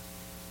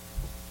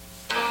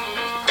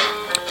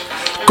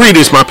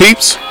Greetings, my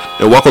peeps,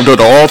 and welcome to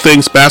the All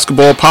Things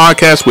Basketball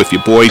Podcast with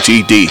your boy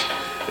GD.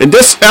 In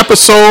this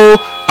episode,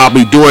 I'll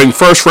be doing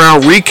first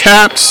round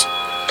recaps,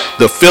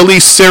 the Philly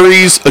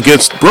series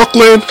against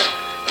Brooklyn,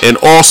 and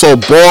also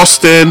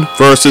Boston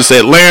versus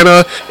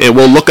Atlanta, and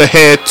we'll look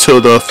ahead to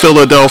the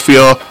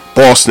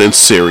Philadelphia-Boston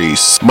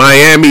series.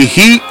 Miami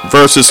Heat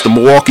versus the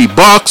Milwaukee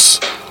Bucks,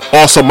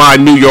 also my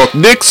New York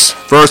Knicks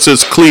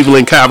versus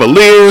Cleveland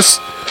Cavaliers,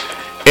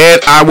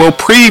 and I will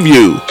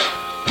preview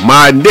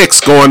my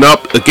Knicks going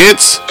up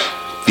against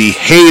the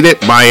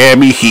hated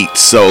Miami Heat.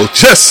 So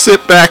just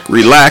sit back,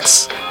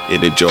 relax,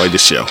 and enjoy the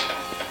show.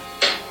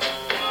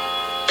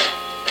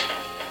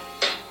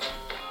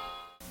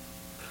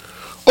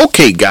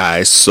 Okay,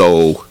 guys,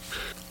 so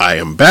I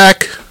am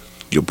back,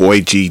 your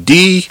boy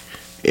GD,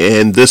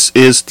 and this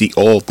is the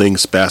All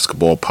Things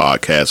Basketball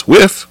Podcast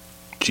with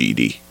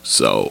GD.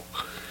 So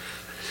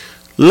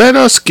let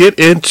us get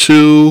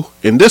into,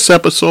 in this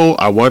episode,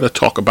 I want to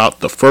talk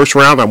about the first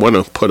round. I want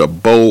to put a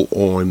bow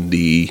on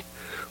the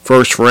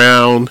first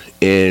round,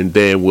 and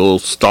then we'll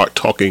start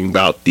talking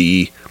about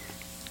the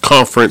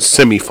conference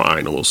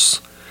semifinals,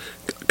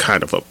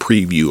 kind of a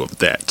preview of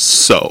that.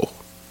 So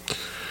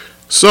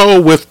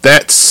with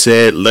that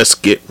said, let's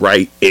get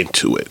right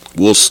into it.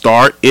 We'll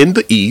start in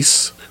the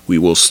East. We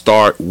will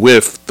start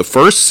with the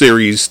first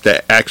series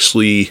that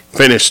actually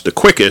finished the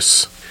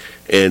quickest,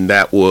 and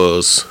that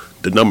was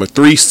the number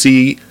 3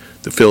 seed,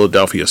 the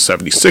Philadelphia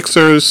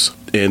 76ers,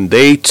 and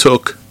they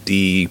took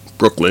the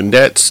Brooklyn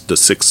Nets, the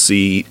 6th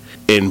seed,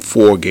 in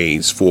 4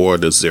 games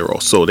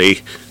 4-0. So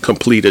they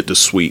completed the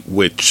sweep,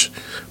 which,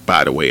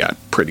 by the way, I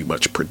pretty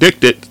much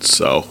predicted.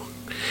 So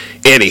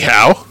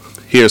anyhow,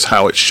 here's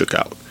how it shook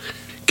out.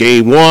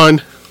 Game 1,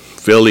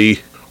 Philly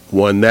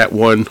won that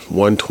one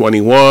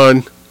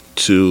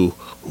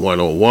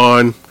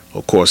 121-101.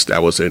 Of course,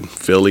 that was in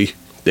Philly.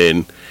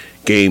 Then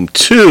game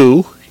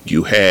 2,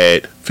 you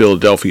had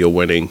Philadelphia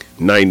winning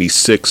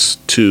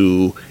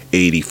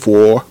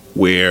 96-84,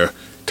 where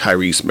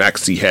Tyrese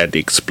Maxey had the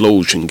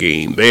explosion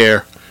game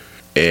there.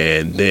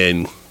 And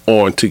then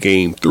on to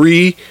game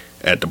 3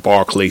 at the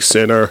Barclays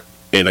Center,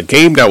 in a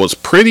game that was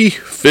pretty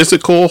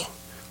physical,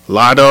 a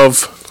lot of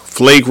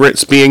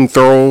flagrants being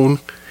thrown.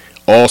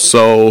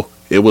 Also,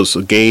 it was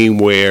a game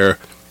where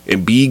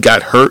Embiid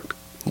got hurt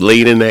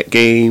late in that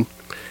game.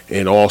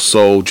 And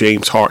also,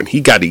 James Harden,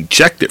 he got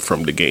ejected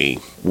from the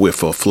game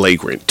with a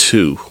flagrant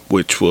 2,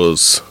 which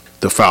was,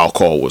 the foul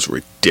call was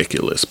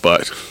ridiculous,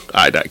 but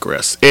I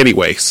digress.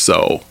 Anyway,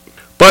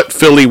 but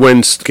Philly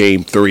wins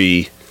game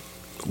 3,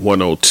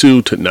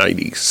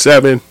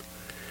 102-97.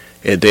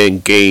 And then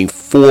game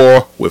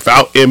 4,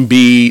 without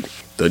Embiid,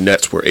 the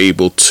Nets were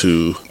able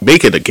to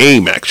make it a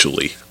game,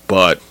 actually.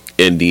 But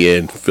in the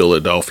end,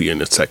 Philadelphia in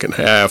the second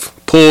half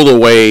pulled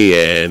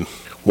away and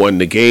won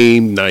the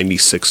game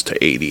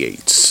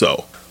 96-88.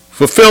 So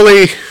for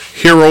Philly,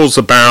 heroes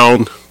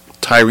abound.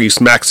 Tyrese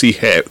Maxey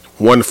had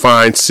one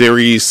fine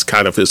series,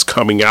 kind of his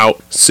coming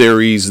out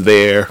series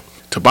there.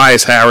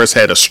 Tobias Harris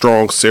had a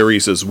strong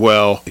series as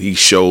well. He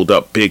showed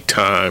up big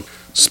time,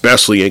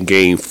 especially in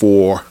game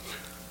 4.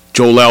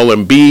 Joel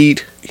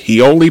Embiid,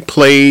 he only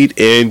played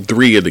in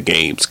 3 of the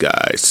games,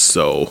 guys.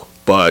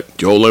 But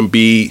Joel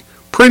Embiid,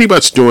 pretty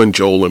much doing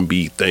Joel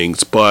Embiid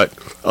things, but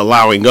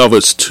allowing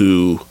others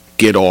to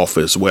get off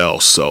as well,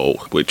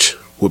 which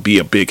would be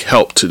a big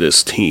help to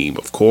this team,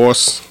 of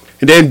course.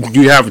 And then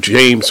you have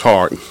James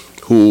Harden,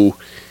 who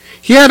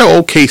he had an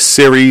okay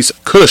series,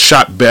 could have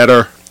shot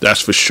better,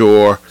 that's for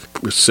sure.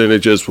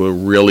 Percentages were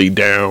really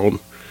down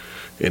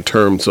in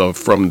terms of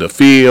from the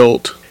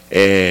field,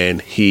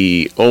 and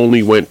he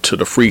only went to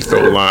the free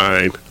throw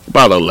line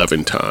about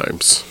 11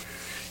 times.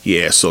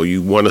 Yeah, so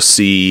you want to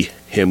see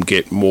him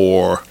get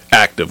more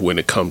active when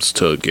it comes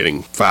to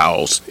getting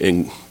fouls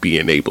and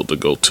being able to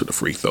go to the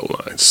free throw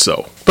line.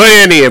 But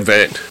in any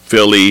event,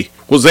 Philly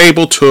was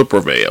able to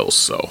prevail.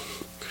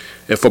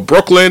 And for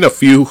Brooklyn, a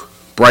few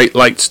bright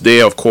lights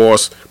there, of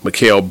course.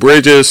 Mikal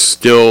Bridges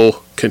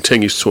still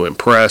continues to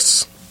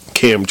impress.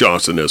 Cam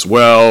Johnson as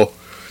well.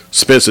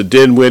 Spencer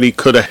Dinwiddie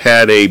could have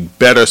had a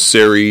better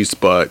series,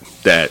 but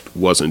that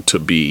wasn't to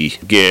be.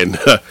 Again,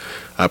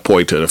 I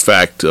point to the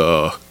fact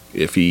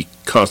if he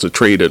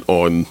concentrated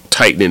on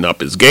tightening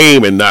up his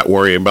game and not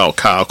worrying about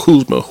Kyle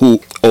Kuzma,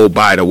 who, oh,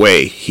 by the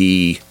way,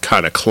 he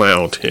kind of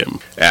clowned him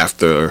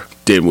after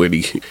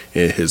Dinwiddie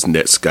and his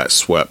Nets got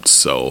swept.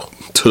 So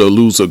to the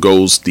loser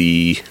goes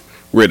the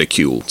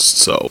ridicule.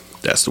 So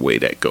that's the way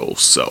that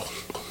goes. So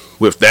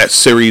with that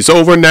series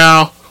over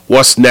now,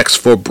 what's next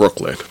for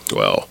Brooklyn?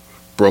 Well,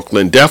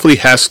 Brooklyn definitely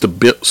has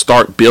to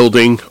start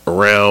building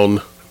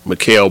around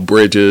Mikal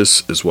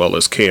Bridges as well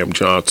as Cam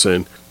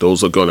Johnson.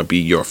 Those are going to be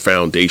your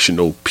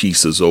foundational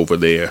pieces over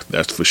there,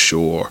 that's for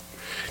sure.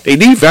 They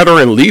need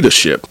veteran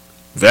leadership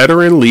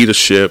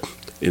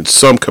in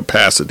some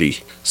capacity.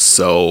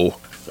 So,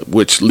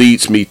 which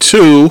leads me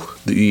to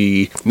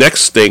the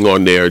next thing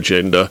on their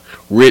agenda,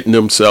 ridding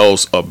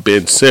themselves of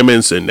Ben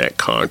Simmons and that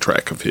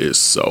contract of his.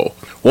 So,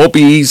 won't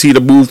be easy to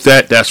move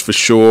that, that's for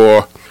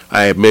sure.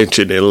 I had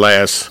mentioned in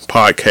last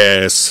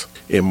podcast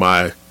in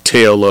my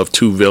tale of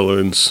two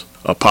villains,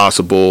 a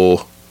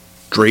possible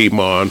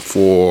Draymond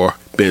for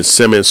Ben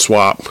Simmons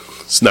swap.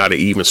 It's not an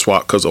even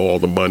swap because of all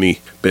the money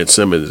Ben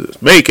Simmons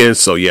is making,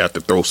 so you have to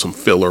throw some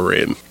filler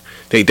in.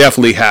 They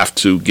definitely have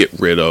to get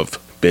rid of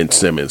Ben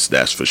Simmons,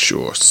 that's for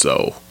sure.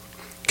 So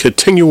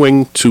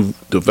continuing to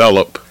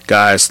develop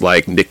guys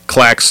like Nick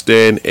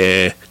Claxton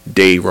and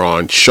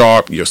Day'Ron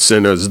Sharpe, your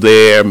centers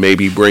there.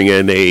 Maybe bring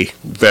in a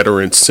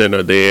veteran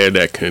center there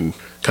that can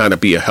kind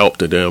of be a help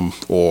to them,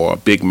 or a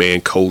big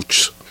man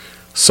coach,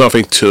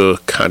 something to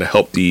kind of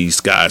help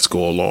these guys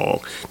go along.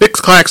 Nick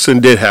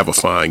Claxton did have a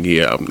fine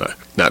year. I'm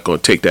not going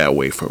to take that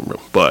away from him,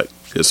 but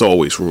there's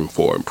always room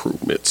for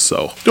improvement.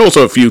 So those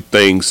are a few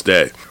things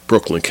that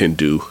Brooklyn can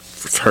do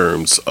in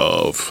terms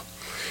of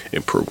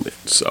improvement.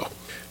 So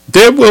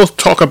then we'll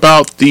talk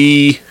about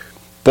the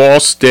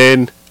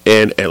Boston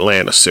and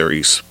Atlanta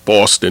series.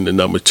 Boston, the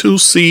number 2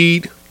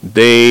 seed,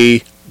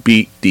 they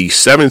beat the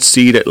 7th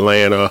seed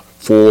Atlanta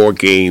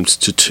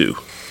 4-2.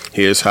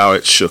 Here's how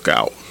it shook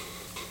out.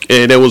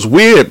 And it was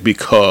weird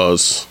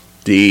because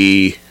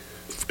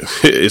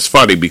it's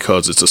funny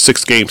because it's a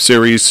 6-game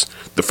series.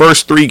 The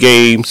first 3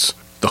 games,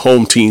 the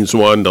home teams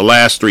won. The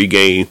last 3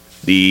 games,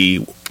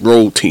 the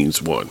road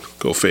teams won.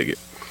 Go figure.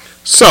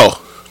 So,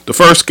 the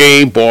first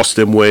game,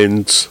 Boston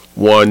wins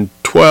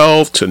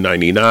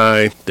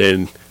 112-99.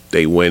 Then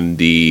they win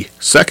the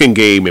second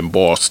game in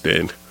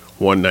Boston,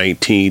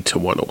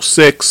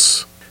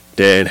 119-106.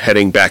 Then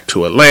heading back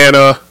to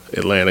Atlanta,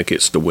 Atlanta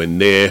gets the win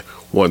there,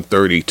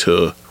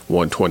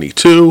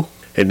 130-122.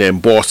 And then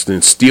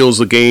Boston steals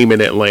the game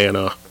in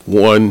Atlanta,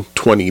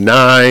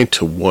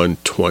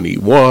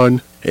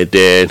 129-121. And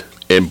then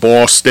in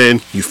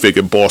Boston, you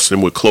figured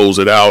Boston would close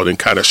it out and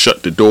kind of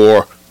shut the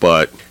door.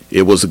 But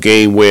it was a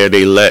game where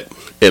they let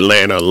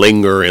Atlanta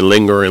linger. And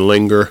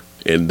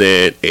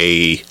then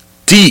a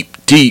deep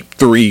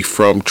 3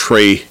 from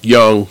Trae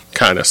Young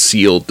kind of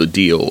sealed the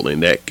deal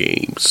in that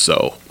game.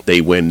 So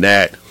they win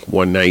that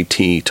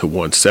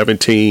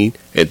 119-117.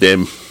 And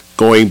then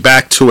going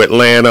back to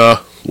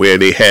Atlanta, where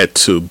they had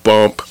to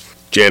bump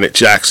Janet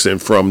Jackson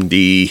from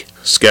the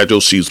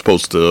schedule. She was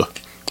supposed to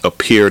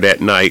appear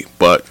that night,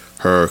 but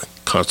her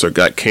concert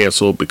got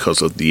canceled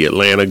because of the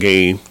Atlanta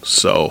game.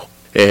 So,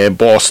 and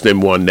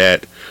Boston won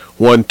that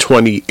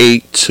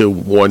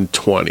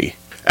 128-120.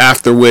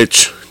 After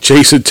which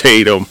Jason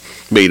Tatum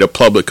made a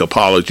public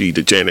apology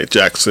to Janet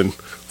Jackson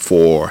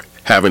for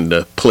having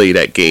to play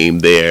that game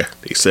there.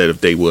 They said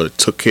if they would have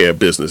took care of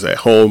business at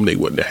home, they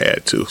wouldn't have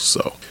had to.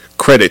 So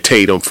credit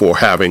Tatum for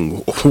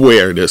having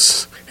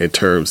awareness in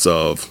terms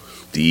of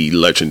the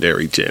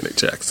legendary Janet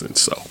Jackson.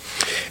 So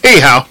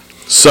anyhow,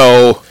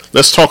 so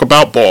let's talk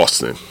about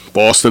Boston.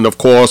 Boston, of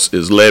course,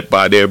 is led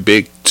by their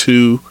big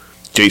 2,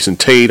 Jason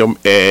Tatum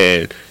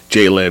and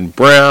Jaylen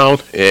Brown,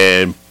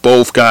 and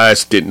both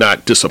guys did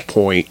not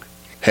disappoint,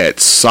 had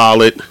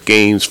solid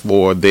games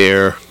for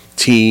their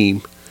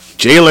team.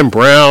 Jaylen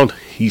Brown,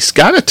 he's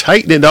got to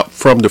tighten it up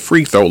from the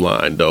free throw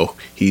line, though.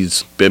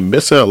 He's been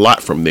missing a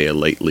lot from there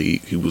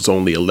lately. He was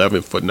only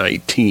 11 for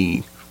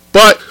 19.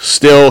 But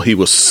still, he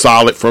was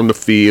solid from the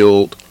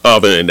field.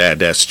 Other than that,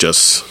 that's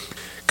just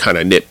kind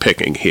of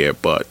nitpicking here.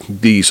 But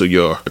these are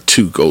your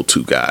 2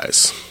 go-to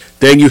guys.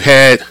 Then you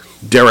had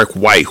Derek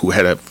White, who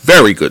had a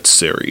very good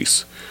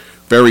series.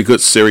 Very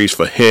good series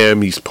for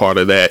him. He's part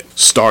of that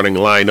starting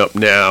lineup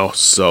now.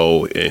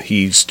 So, and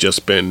he's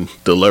just been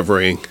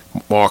delivering.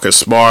 Marcus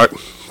Smart,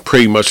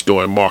 pretty much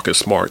doing Marcus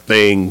Smart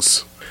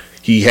things.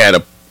 He had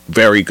a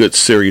very good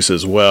series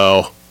as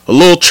well. A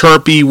little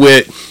chirpy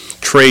with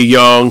Trae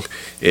Young.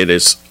 It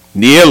is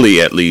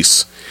nearly, at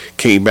least,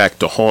 came back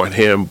to haunt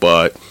him,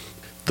 but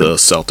the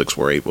Celtics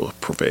were able to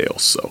prevail.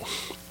 So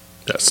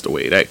that's the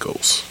way that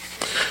goes.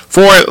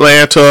 For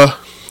Atlanta,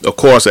 of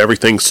course,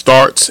 everything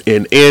starts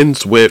and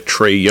ends with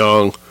Trae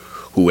Young,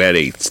 who had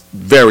a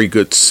very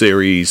good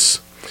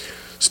series.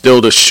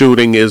 Still, the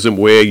shooting isn't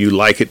where you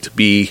like it to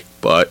be,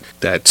 but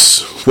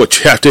that's what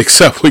you have to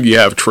accept when you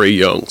have Trae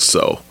Young.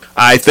 So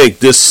I think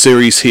this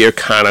series here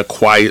kind of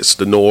quiets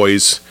the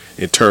noise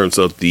in terms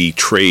of the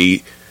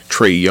Trae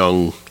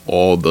Young,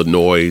 all the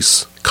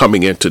noise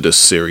coming into this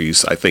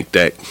series. I think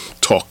that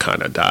talk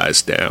kind of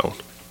dies down.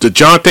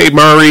 DeJounte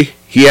Murray,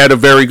 he had a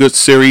very good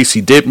series.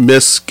 He did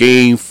miss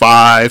Game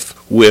 5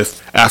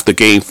 after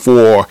Game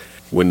 4.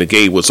 When the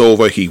game was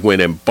over, he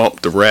went and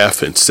bumped the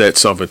ref and said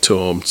something to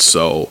him.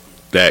 So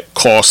that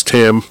cost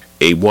him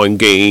a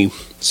 1-game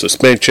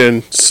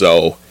suspension.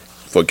 So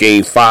for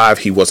Game 5,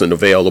 he wasn't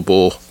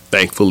available.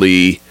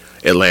 Thankfully,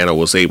 Atlanta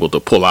was able to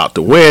pull out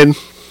the win.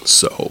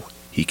 So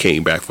he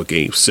came back for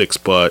Game 6,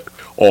 but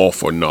all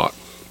for naught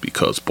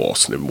because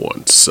Boston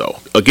won. So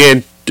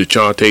again,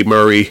 DeJounte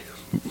Murray,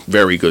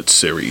 very good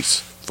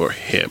series for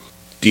him.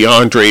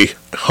 DeAndre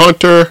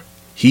Hunter,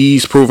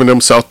 he's proven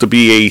himself to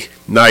be a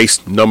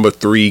nice number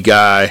 3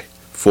 guy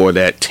for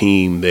that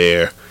team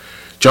there.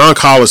 John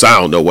Collins, I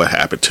don't know what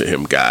happened to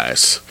him,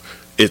 guys.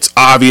 It's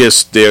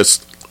obvious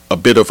there's a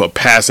bit of a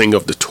passing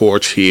of the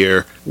torch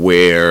here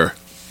where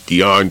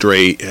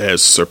DeAndre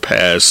has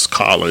surpassed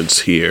Collins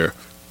here.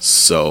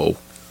 So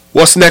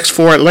what's next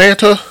for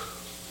Atlanta?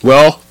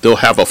 Well, they'll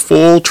have a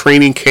full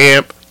training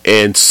camp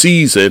and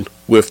season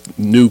with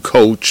new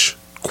coach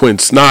Quinn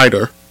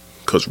Snyder,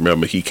 because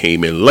remember he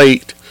came in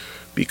late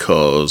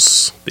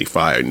because they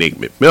fired Nate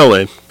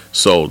McMillan.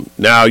 So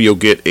now you'll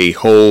get a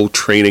whole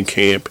training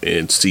camp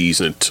and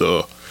season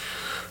to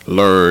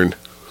learn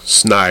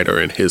Snyder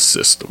and his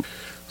system.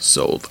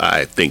 So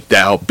I think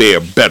that'll bear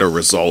better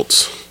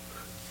results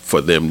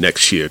for them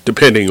next year,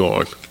 depending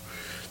on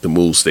the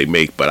moves they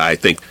make. But I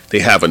think they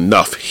have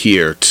enough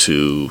here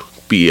to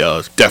be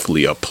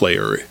definitely a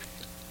player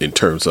in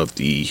terms of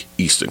the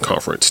Eastern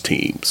Conference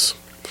teams.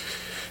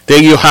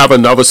 Then you'll have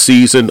another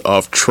season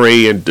of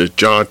Trey and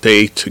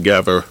DeJounte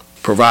together,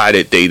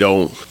 provided they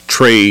don't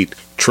trade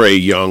Trey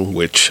Young,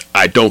 which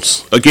I don't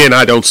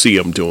see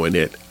them doing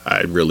it.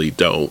 I really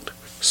don't.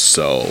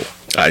 So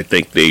I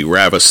think they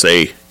rather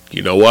say,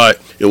 you know what,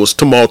 it was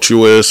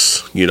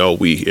tumultuous.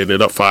 We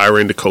ended up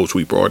firing the coach.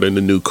 We brought in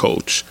a new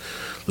coach.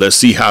 Let's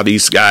see how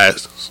these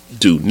guys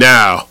do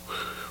now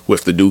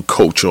with the new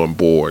coach on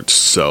board.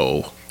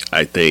 So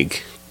I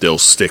think they'll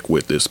stick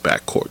with this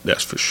backcourt,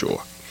 that's for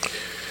sure.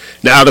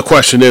 Now the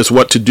question is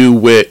what to do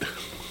with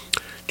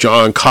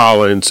John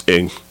Collins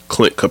and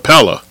Clint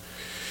Capella.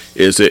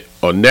 Is it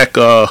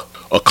Onyeka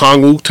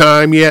Okongwu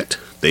time yet?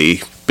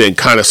 They've been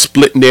kind of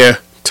splitting their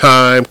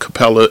time,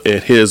 Capella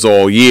and his,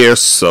 all year.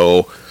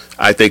 So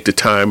I think the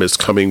time is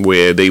coming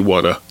where they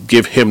want to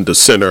give him the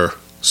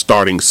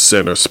starting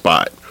center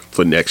spot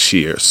for next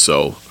year.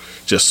 So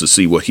just to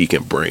see what he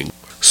can bring.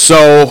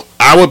 So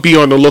I would be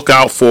on the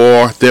lookout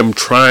for them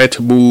trying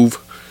to move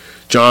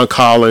John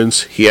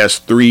Collins. He has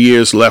 3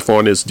 years left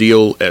on his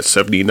deal at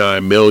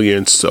 $79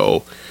 million.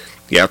 So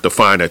you have to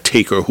find a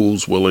taker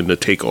who's willing to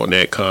take on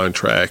that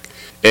contract.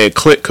 And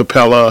Clint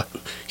Capella,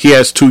 he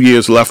has 2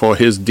 years left on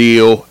his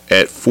deal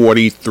at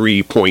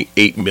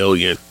 $43.8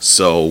 million.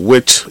 So,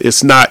 which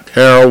is not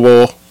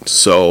terrible.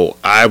 So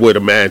I would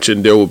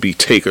imagine there will be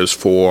takers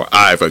for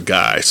either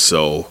guy.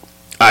 So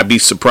I'd be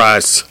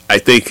surprised. I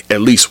think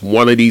at least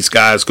one of these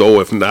guys go,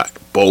 if not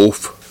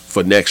both,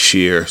 for next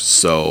year.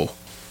 So,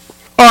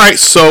 all right.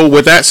 So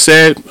with that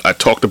said, I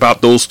talked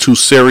about those two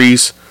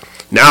series.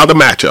 Now the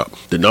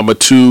matchup. The number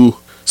 2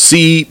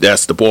 seed,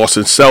 that's the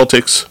Boston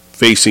Celtics,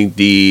 facing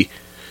the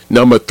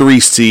number 3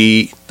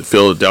 seed, the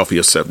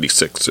Philadelphia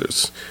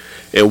 76ers.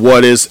 And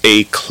what is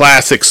a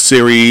classic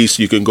series,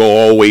 you can go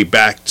all the way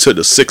back to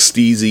the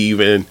 60s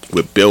even,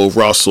 with Bill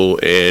Russell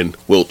and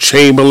Wilt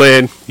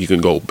Chamberlain. You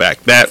can go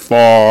back that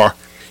far.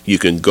 You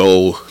can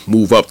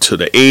move up to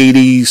the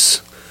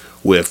 80s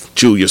with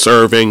Julius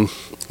Erving,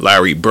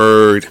 Larry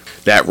Bird,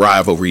 that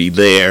rivalry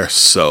there.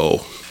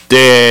 So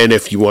then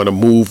if you want to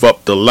move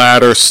up the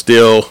ladder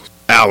still,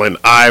 Allen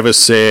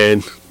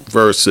Iverson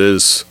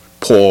versus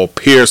Paul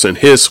Pierce and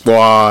his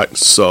squad.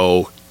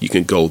 So you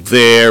can go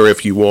there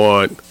if you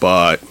want,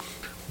 but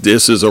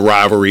this is a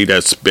rivalry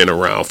that's been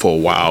around for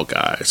a while,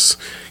 guys.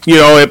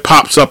 It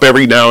pops up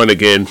every now and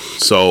again,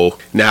 so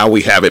now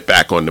we have it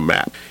back on the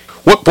map.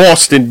 What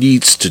Boston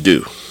needs to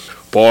do?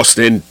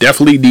 Boston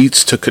definitely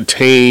needs to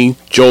contain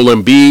Joel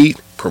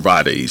Embiid,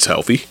 provided he's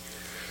healthy,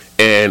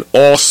 and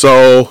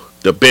also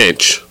the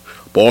bench.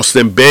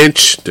 Boston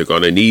bench, they're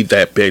going to need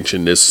that bench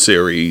in this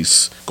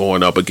series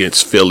going up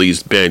against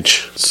Philly's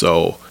bench.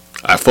 So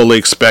I fully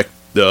expect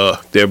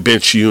their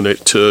bench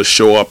unit to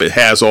show up. It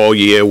has all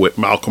year with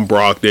Malcolm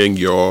Brogdon,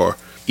 your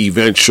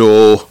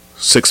eventual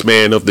Sixth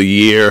Man of the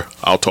Year.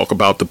 I'll talk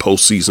about the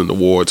postseason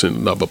awards in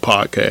another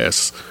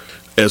podcast.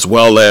 As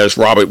well as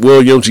Robert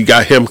Williams. You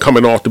got him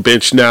coming off the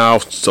bench now.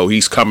 So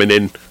he's coming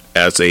in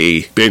as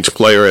a bench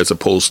player as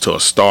opposed to a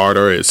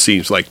starter. It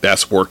seems like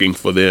that's working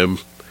for them.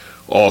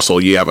 Also,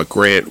 you have a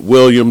Grant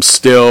Williams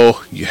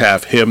still. You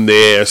have him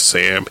there.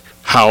 Sam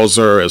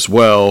Hauser as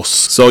well.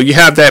 So you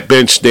have that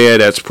bench there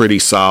that's pretty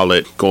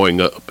solid going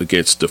up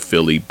against the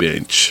Philly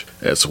bench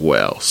as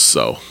well.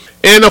 So,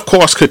 and of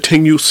course,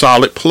 continued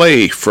solid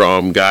play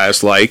from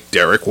guys like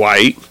Derek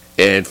White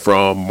and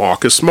from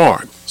Marcus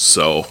Smart.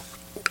 So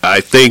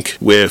I think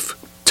with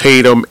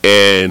Tatum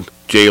and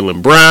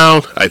Jaylen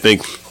Brown, I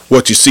think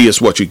what you see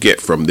is what you get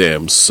from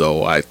them.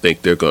 So I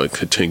think they're going to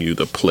continue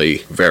to play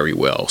very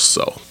well.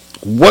 So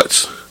what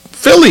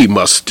Philly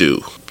must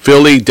do?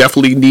 Philly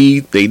definitely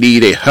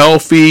need a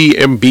healthy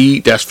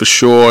Embiid, that's for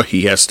sure.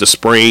 He has the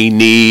sprained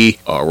knee.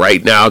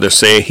 Right now they're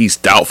saying he's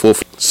doubtful,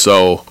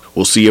 so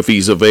we'll see if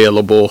he's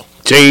available.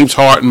 James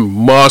Harden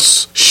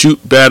must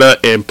shoot better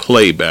and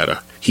play better.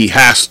 He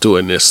has to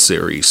in this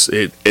series.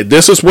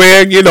 This is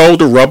where,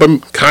 the rubber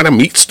kind of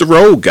meets the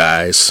road,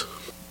 guys.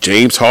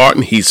 James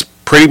Harden, he's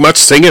pretty much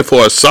singing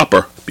for his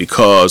supper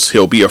because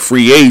he'll be a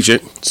free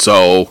agent,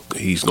 so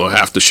he's going to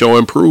have to show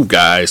and prove,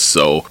 guys.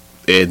 So,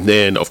 and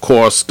then, of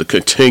course, the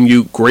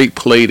continued great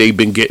play they've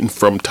been getting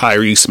from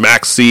Tyrese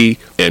Maxey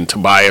and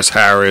Tobias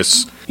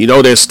Harris.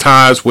 There's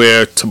times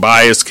where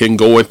Tobias can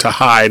go into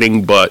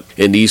hiding, but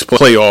in these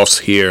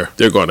playoffs here,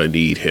 they're going to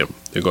need him.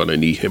 They're going to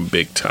need him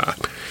big time.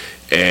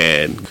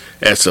 And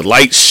as the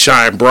lights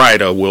shine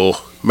brighter, will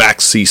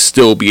Maxey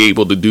still be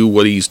able to do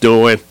what he's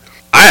doing?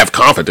 I have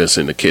confidence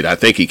in the kid. I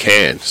think he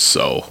can.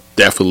 So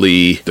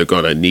definitely they're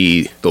going to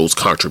need those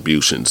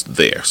contributions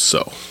there.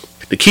 So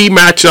the key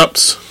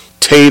matchups,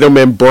 Tatum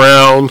and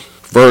Brown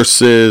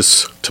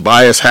versus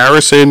Tobias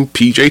Harris and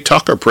PJ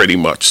Tucker pretty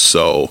much.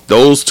 So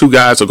those two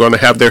guys are going to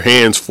have their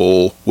hands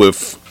full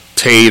with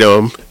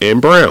Tatum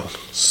and Brown.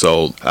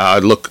 So I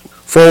look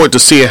forward to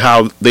seeing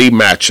how they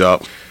match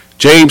up.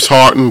 James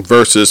Harden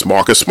versus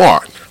Marcus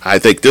Smart. I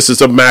think this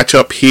is a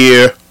matchup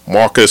here.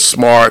 Marcus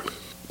Smart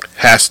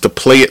has to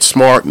play it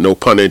smart, no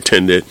pun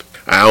intended.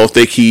 I don't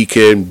think he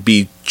can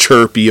be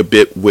chirpy a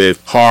bit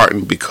with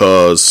Harden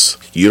because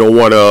you don't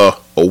want to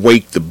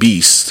awake the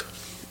beast,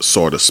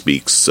 so to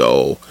speak.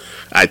 So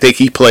I think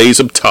he plays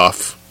him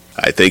tough.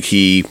 I think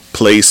he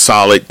plays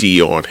solid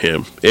D on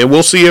him. And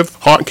we'll see if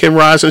Harden can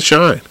rise and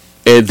shine.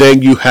 And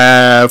then you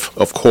have,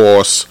 of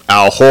course,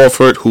 Al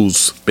Horford,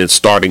 who's been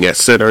starting at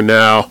center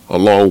now,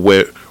 along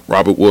with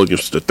Robert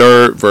Williams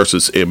III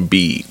versus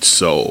Embiid.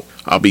 So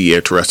I'll be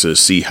interested to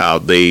see how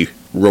they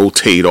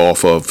rotate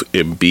off of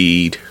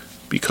Embiid,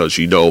 because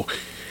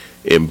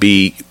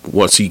Embiid,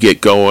 once he get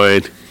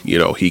going,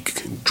 he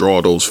can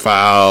draw those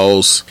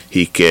fouls.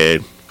 He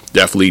can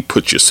definitely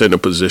put your center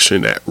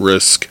position at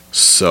risk.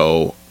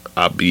 So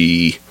I'll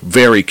be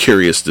very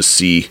curious to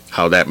see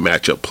how that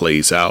matchup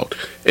plays out.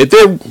 And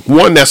then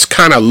one that's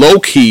kind of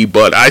low-key,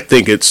 but I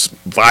think it's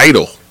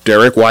vital.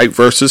 Derek White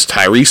versus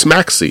Tyrese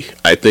Maxey.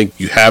 I think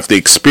you have the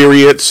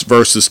experience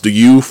versus the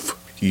youth.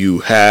 You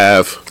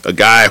have a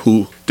guy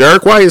who,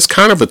 Derek White is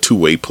kind of a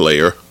two-way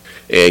player.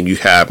 And you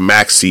have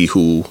Maxey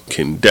who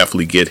can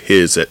definitely get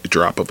his at the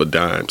drop of a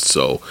dime.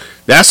 So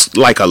that's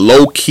like a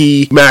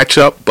low-key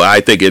matchup, but I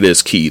think it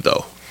is key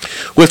though.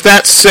 With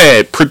that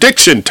said,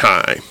 prediction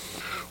time.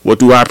 What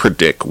do I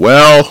predict?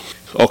 Well,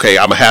 okay,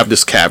 I'm going to have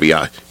this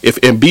caveat. If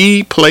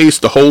Embiid plays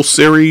the whole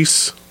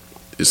series,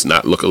 it's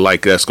not looking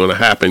like that's going to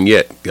happen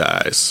yet,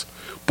 guys.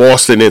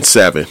 Boston in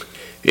 7.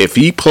 If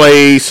he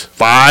plays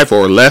 5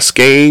 or less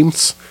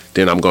games,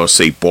 then I'm going to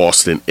say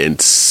Boston in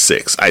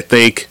 6. I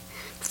think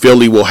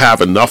Philly will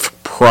have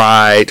enough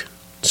pride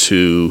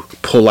to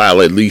pull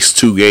out at least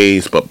 2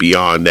 games, but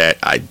beyond that,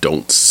 I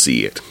don't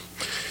see it.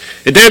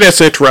 And then it's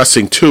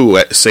interesting, too,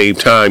 at the same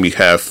time, you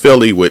have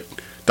Philly with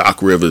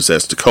Doc Rivers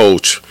as the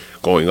coach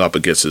going up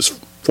against his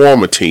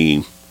former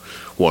team.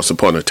 Once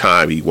upon a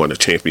time, he won a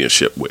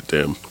championship with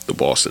them, the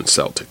Boston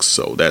Celtics.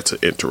 So that's an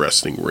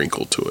interesting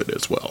wrinkle to it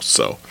as well.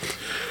 So,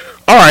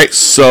 all right.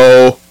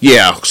 So,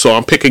 yeah. So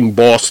I'm picking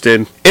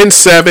Boston in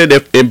 7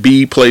 if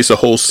Embiid plays the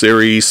whole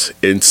series,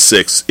 in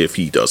 6 if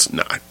he does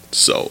not.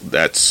 So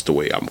that's the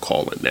way I'm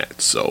calling that.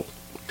 So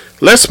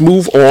let's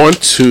move on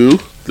to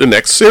the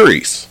next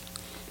series.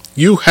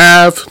 You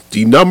have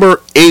the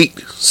number 8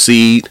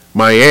 seed,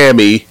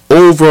 Miami,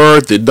 over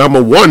the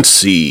number 1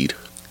 seed,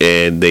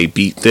 and they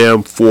beat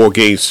them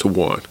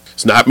 4-1.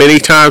 It's not many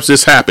times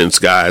this happens,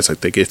 guys. I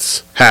think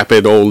it's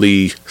happened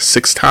only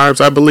 6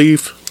 times, I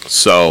believe.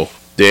 So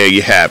there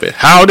you have it.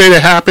 How did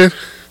it happen?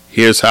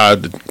 Here's how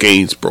the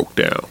games broke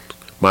down.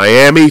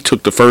 Miami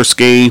took the first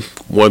game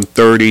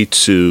 130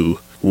 to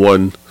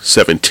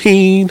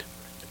 117,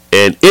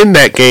 and in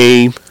that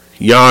game,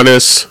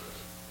 Giannis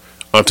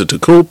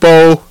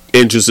Antetokounmpo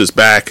injures his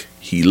back.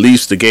 He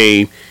leaves the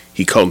game.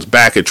 He comes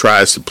back and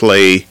tries to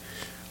play,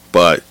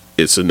 but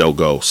it's a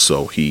no-go.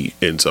 So he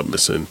ends up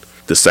missing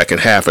the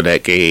second half of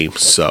that game.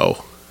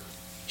 So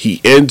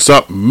he ends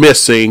up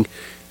missing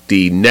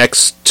the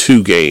next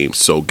 2 games.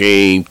 So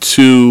game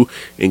 2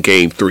 and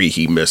game 3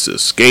 he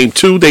misses. Game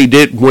 2 they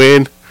did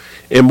win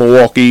in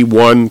Milwaukee,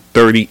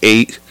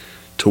 138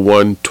 to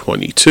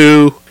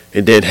 122.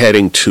 And then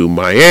heading to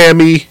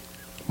Miami.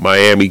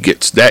 Miami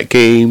gets that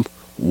game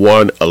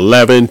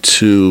 111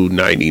 to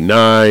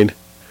 99.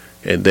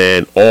 And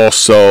then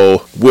also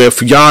with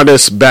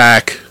Giannis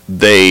back,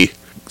 they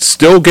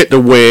still get the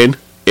win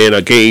in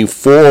a game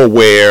 4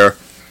 where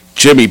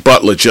Jimmy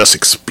Butler just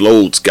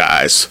explodes,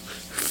 guys.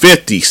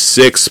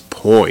 56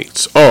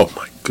 points. Oh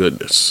my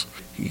goodness.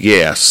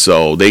 Yeah,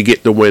 so they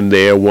get the win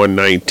there,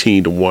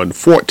 119 to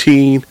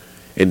 114.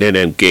 And then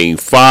in game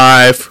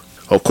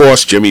 5, of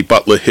course, Jimmy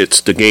Butler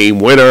hits the game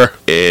winner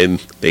and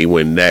they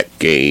win that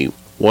game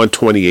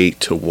 128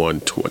 to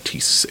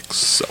 126.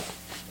 So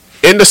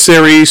in the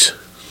series,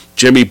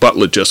 Jimmy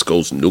Butler just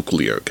goes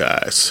nuclear,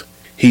 guys.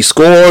 He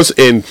scores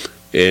in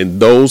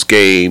those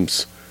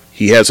games.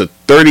 He has a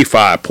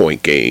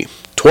 35-point game,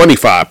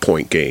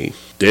 25-point game,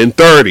 then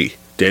 30,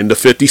 then the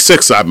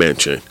 56 I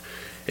mentioned.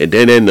 And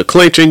then in the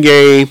clinching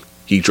game,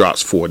 he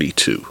drops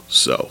 42.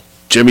 So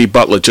Jimmy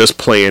Butler just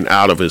playing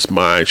out of his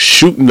mind,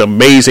 shooting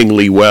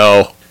amazingly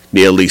well,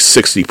 nearly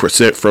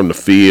 60% from the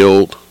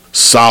field,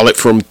 solid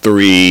from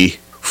 3.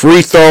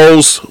 Free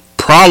throws,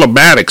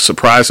 problematic,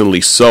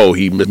 surprisingly so.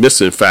 He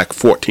missed, in fact,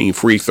 14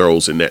 free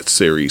throws in that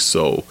series,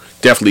 so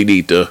definitely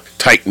need to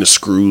tighten the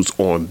screws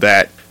on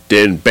that.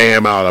 Then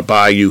Bam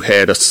Adebayo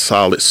had a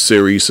solid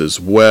series as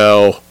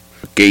well.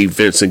 Gabe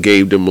Vincent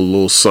gave them a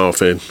little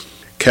something.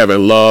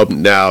 Kevin Love,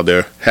 now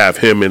they have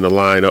him in the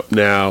lineup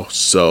now.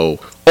 So,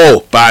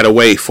 oh, by the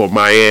way, for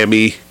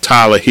Miami,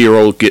 Tyler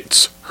Hero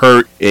gets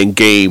hurt in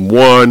game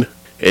 1.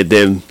 And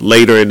then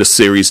later in the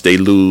series, they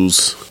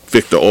lose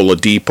Victor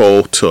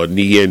Oladipo to a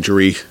knee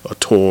injury, a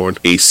torn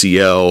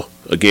ACL.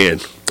 Again,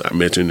 I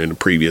mentioned in the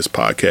previous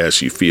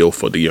podcast, you feel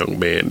for the young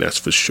man, that's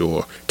for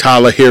sure.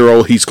 Tyler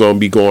Hero, he's going to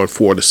be going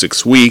 4 to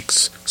 6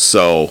 weeks.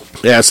 So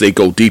as they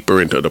go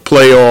deeper into the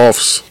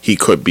playoffs, he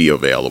could be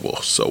available.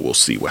 So we'll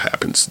see what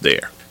happens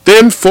there.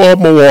 Then for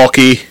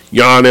Milwaukee,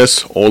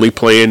 Giannis only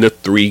playing the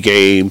 3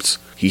 games.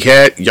 He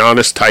had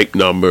Giannis-type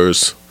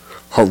numbers.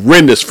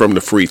 Horrendous from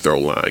the free throw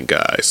line,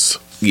 guys.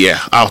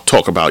 Yeah, I'll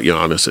talk about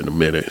Giannis in a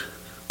minute.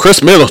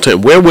 Chris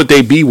Middleton, where would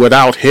they be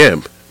without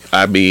him?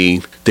 I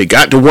mean, they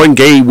got the 1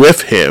 game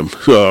with him,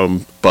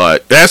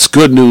 but that's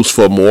good news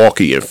for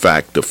Milwaukee. In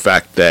fact, the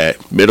fact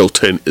that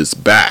Middleton is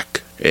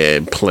back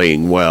and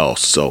playing well,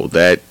 so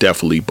that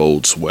definitely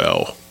bodes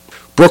well.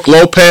 Brook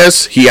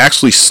Lopez, he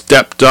actually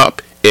stepped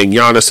up in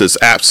Giannis's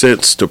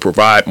absence to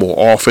provide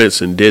more offense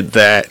and did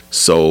that,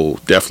 so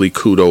definitely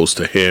kudos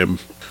to him.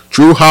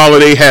 Drew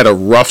Holiday had a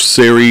rough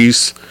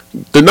series.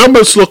 The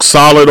numbers look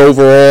solid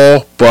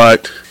overall,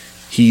 but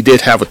he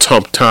did have a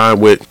tough time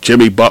with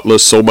Jimmy Butler,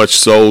 so much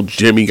so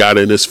Jimmy got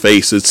in his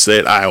face and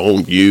said, I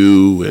own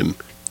you. And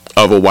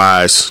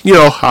otherwise,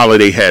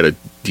 Holiday had a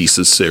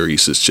decent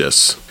series. It's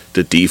just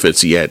the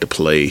defense he had to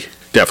play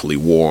definitely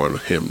wore on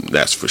him,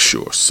 that's for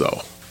sure.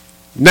 So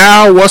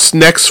now what's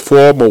next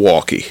for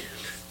Milwaukee?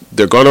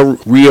 They're going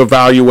to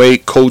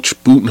reevaluate Coach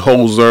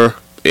Budenholzer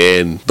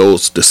and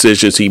those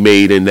decisions he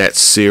made in that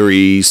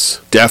series.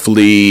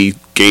 Definitely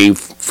game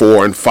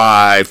 4 and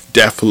 5.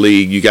 Definitely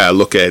you got to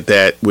look at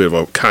that with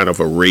a kind of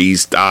a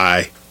raised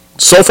eye.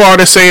 So far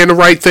they're saying the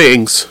right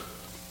things.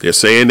 They're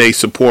saying they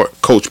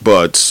support Coach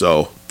Bud.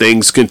 So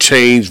things can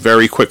change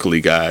very quickly,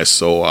 guys.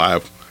 So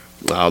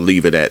I'll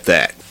leave it at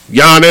that.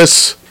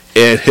 Giannis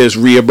and his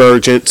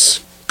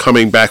reemergence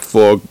coming back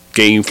for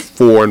game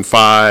 4 and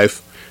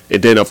 5.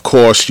 And then, of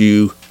course,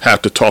 you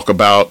have to talk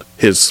about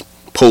his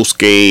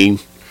post-game,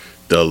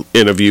 the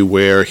interview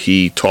where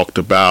he talked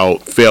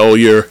about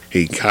failure.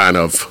 He kind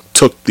of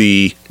took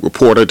the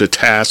reporter to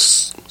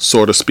task,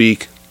 so to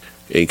speak,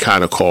 and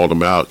kind of called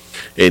him out.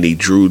 And he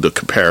drew the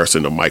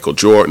comparison to Michael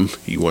Jordan.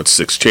 He won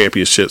 6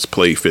 championships,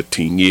 played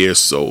 15 years,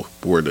 so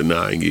we're the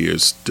 9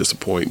 years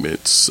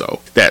disappointments. So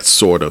that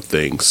sort of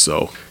thing.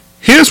 So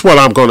here's what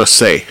I'm going to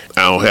say.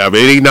 I don't have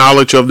any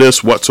knowledge of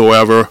this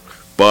whatsoever,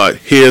 but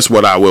here's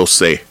what I will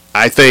say.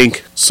 I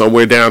think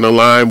somewhere down the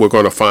line, we're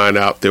going to find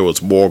out there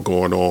was more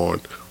going on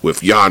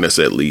with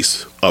Giannis, at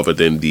least, other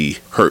than the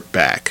hurt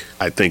back.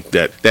 I think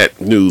that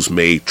news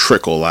may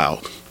trickle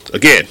out.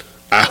 Again,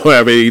 I don't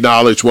have any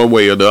knowledge one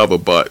way or the other,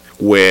 but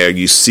where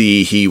you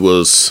see he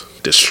was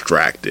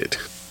distracted.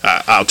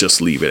 I'll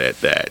just leave it at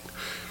that.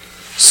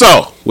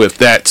 So, with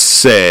that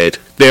said,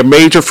 their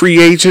major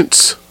free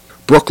agents,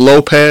 Brook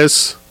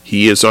Lopez,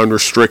 he is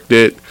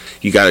unrestricted.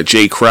 You got a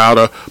Jay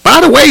Crowder.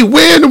 By the way,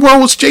 where in the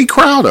world was Jay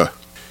Crowder?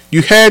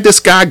 You had this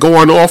guy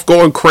going off,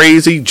 going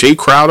crazy. Jay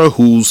Crowder,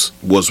 who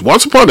was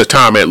once upon a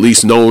time at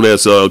least known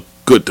as a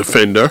good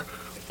defender.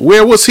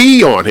 Where was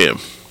he on him?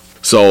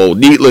 So,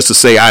 needless to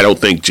say, I don't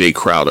think Jay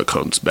Crowder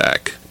comes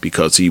back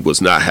because he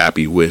was not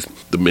happy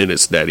with the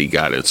minutes that he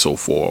got and so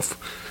forth,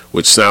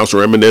 which sounds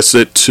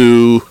reminiscent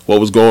to what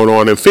was going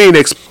on in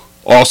Phoenix.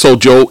 Also,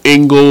 Joe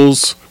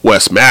Ingles,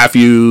 Wes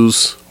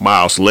Matthews,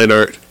 Miles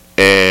Leonard,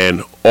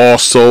 and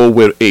also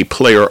with a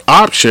player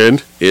option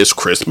is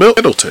Chris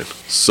Middleton.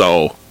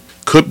 So,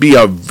 could be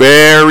a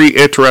very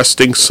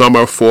interesting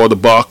summer for the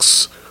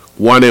Bucks.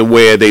 One in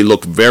where they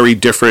look very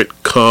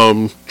different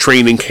come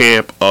training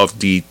camp of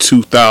the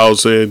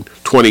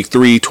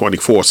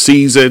 2023-24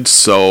 season.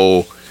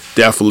 So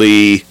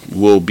definitely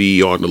will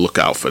be on the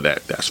lookout for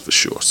that. That's for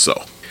sure.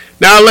 So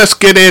now let's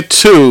get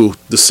into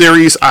the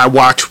series I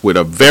watched with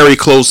a very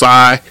close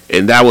eye.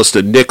 And that was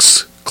the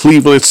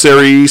Knicks-Cleveland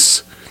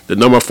series. The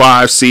number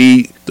 5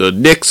 seed. The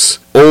Knicks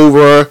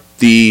over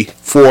the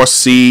 4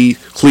 seed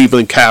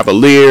Cleveland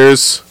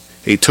Cavaliers.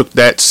 They took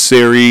that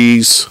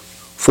series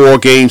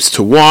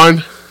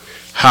 4-1.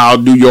 How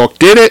New York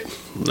did it?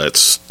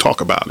 Let's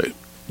talk about it.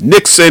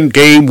 Knicks in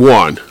game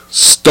 1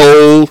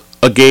 stole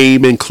a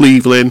game in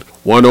Cleveland,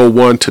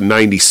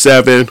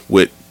 101-97,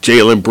 with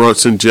Jalen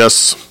Brunson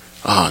just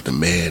the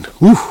man.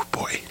 Whew,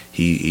 boy,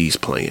 he's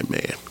playing,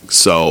 man.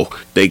 So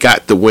they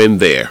got the win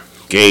there.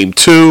 Game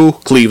 2,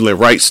 Cleveland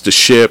rights the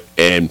ship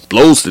and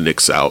blows the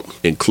Knicks out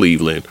in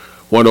Cleveland,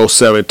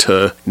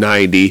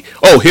 107-90.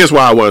 Oh, here's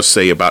what I want to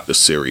say about the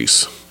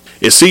series.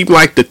 It seemed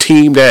like the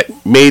team that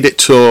made it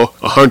to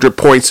 100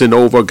 points and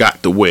over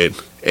got the win.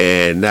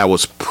 And that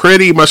was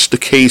pretty much the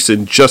case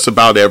in just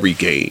about every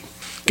game.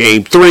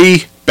 Game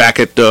 3, back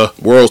at the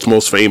world's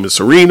most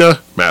famous arena,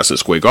 Madison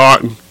Square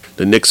Garden.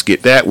 The Knicks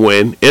get that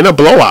win in a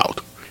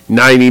blowout,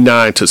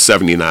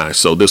 99-79.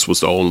 So this was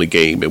the only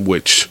game in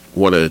which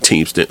one of the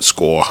teams didn't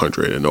score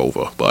 100 and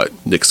over. But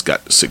Knicks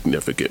got the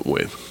significant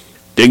win.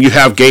 Then you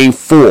have game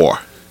 4.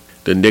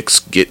 The Knicks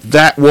get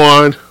that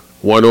one,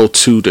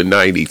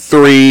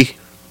 102-93.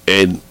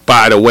 And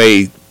by the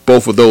way,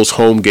 both of those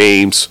home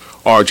games,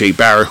 R.J.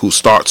 Barrett, who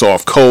starts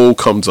off cold,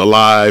 comes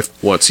alive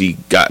once he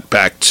got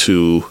back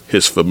to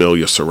his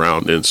familiar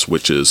surroundings,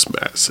 which is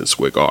Madison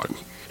Square Garden.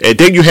 And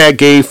then you had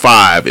game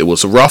 5. It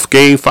was a rough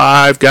game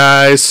 5,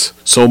 guys.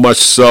 So much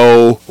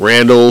so,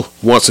 Randall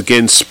once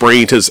again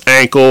sprained his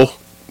ankle.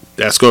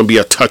 That's going to be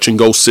a touch and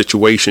go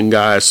situation,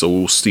 guys. So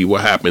we'll see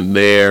what happened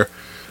there.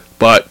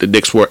 But the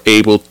Knicks were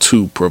able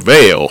to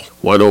prevail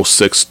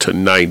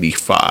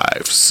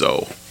 106-95.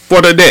 So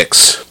for the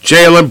Knicks,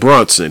 Jalen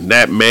Brunson,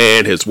 that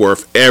man is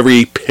worth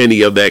every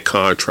penny of that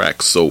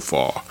contract so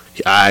far.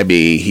 I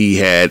mean, he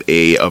had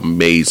an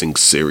amazing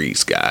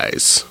series,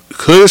 guys.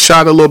 Could have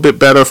shot a little bit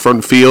better from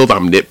the field.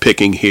 I'm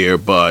nitpicking here,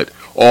 but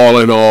all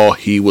in all,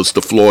 he was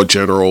the floor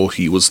general.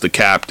 He was the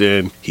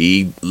captain.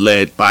 He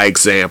led by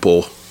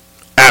example.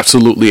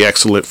 Absolutely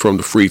excellent from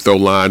the free throw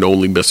line,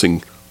 only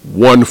missing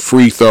one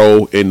free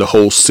throw in the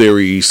whole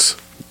series.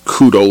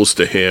 Kudos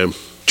to him.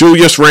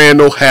 Julius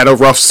Randle had a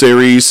rough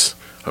series.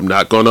 I'm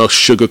not going to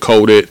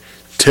sugarcoat it.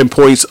 10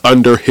 points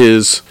under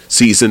his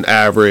season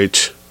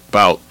average.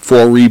 About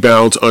 4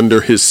 rebounds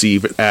under his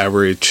season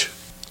average.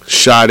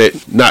 Shot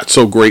it not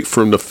so great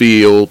from the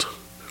field.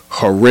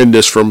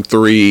 Horrendous from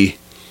 3.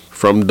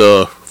 From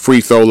the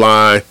free throw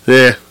line,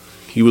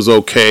 he was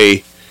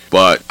okay.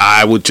 But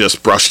I would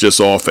just brush this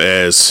off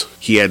as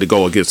he had to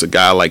go against a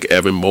guy like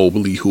Evan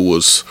Mobley who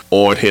was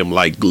on him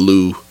like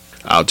glue.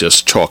 I'll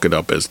just chalk it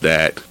up as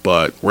that.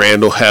 But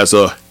Randall has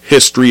a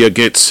history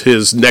against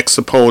his next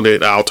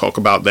opponent. I'll talk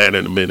about that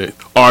in a minute.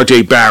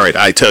 RJ Barrett,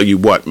 I tell you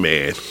what,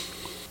 man.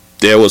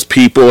 There was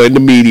people in the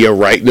media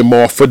writing him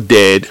off for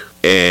dead.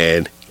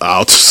 And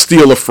I'll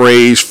steal a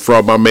phrase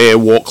from my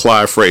man Walt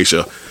Clyde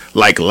Frazier.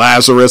 Like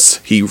Lazarus,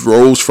 he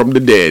rose from the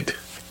dead.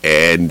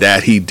 And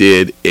that he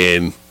did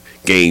in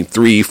game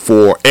 3,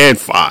 4, and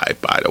 5,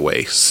 by the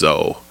way.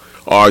 So,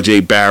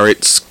 RJ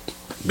Barrett's,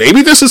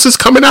 maybe this is his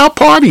coming out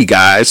party,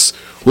 guys.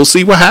 We'll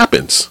see what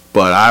happens.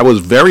 But I was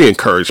very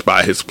encouraged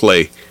by his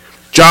play.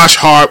 Josh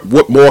Hart,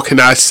 what more can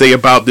I say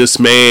about this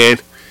man?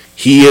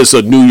 He is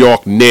a New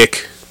York Knick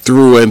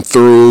through and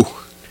through.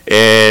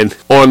 And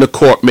on the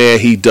court, man,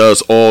 he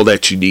does all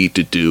that you need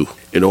to do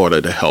in order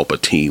to help a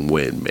team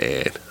win,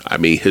 man. I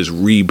mean, his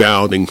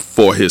rebounding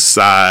for his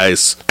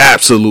size,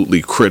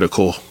 absolutely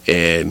critical.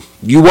 And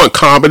you want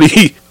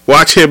comedy?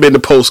 Watch him in the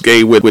post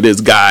game with his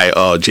guy,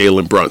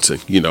 Jalen Brunson.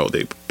 You know,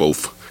 they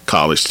both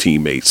college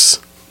teammates.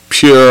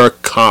 Pure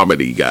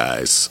comedy,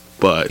 guys.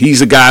 But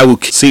he's a guy who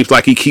seems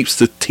like he keeps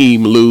the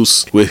team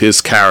loose with his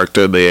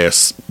character there.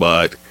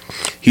 But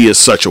he is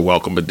such a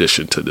welcome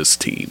addition to this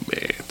team,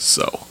 man.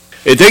 So.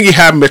 And then you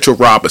have Mitchell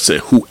Robinson,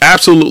 who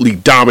absolutely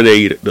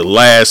dominated the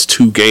last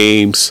 2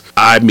 games.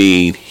 I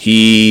mean,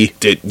 he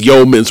did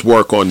yeoman's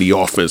work on the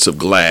offensive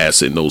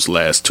glass in those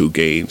last 2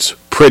 games.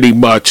 Pretty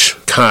much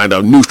kind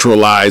of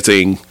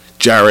neutralizing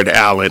Jared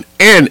Allen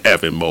and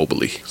Evan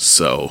Mobley.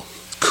 So,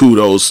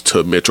 kudos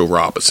to Mitchell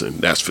Robinson,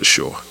 that's for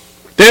sure.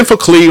 Then for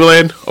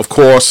Cleveland, of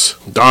course,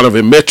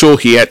 Donovan Mitchell,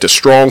 he had the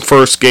strong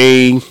first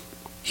game.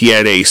 He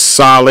had a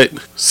solid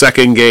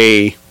second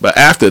game, but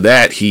after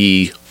that,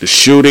 the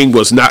shooting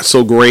was not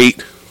so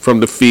great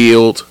from the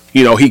field.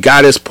 You know, he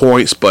got his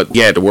points, but he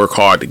had to work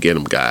hard to get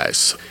them,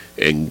 guys.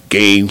 In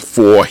game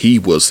 4, he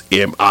was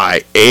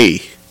MIA.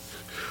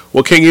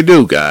 What can you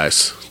do,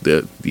 guys?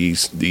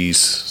 These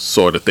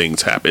sort of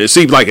things happen. It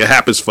seems like it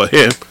happens for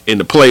him in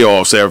the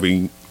playoffs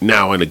every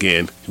now and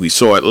again. We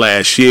saw it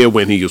last year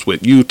when he was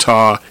with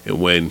Utah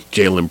and when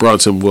Jalen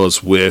Brunson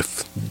was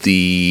with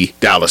the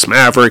Dallas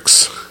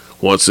Mavericks.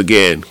 Once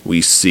again, we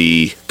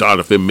see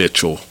Donovan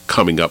Mitchell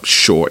coming up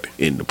short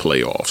in the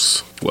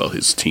playoffs. Well,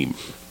 his team.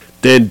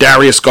 Then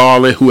Darius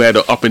Garland, who had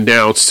an up and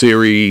down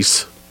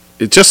series.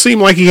 It just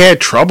seemed like he had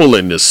trouble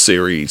in this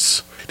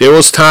series. There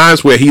was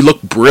times where he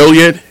looked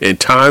brilliant and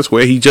times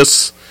where he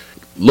just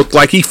looked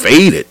like he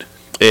faded.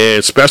 And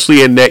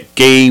especially in that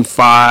game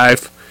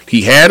 5,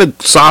 he had a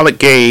solid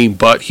game,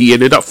 but he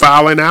ended up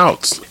fouling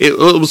out. It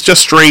was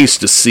just strange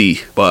to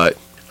see, but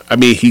I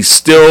mean, he's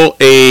still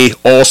a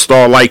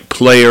all-star-like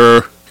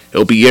player.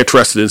 It'll be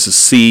interesting to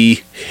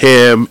see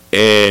him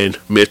and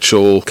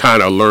Mitchell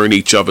kind of learn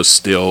each other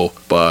still.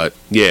 But,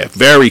 yeah,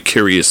 very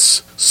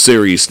curious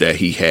series that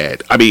he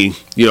had. I mean,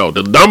 you know,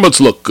 the numbers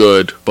look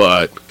good,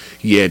 but,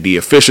 yeah, the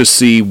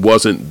efficiency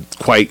wasn't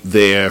quite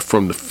there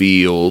from the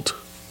field.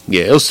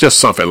 Yeah, it was just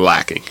something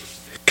lacking.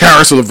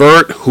 Karis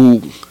LeVert,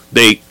 who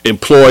they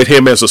employed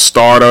him as a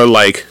starter,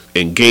 like,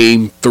 in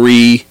Game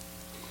 3,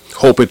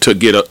 hoping to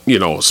get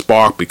a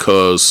spark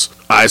because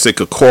Isaac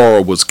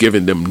Okoro was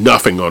giving them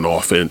nothing on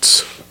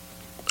offense.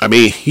 I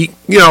mean, he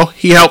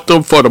helped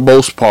them for the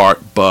most part,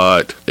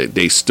 but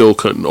they still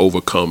couldn't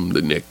overcome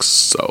the Knicks.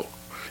 So,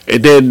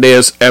 and then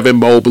there's Evan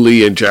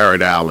Mobley and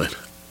Jared Allen.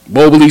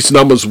 Mobley's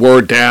numbers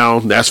were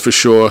down, that's for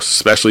sure,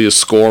 especially his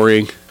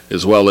scoring,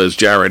 as well as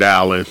Jared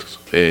Allen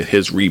and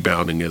his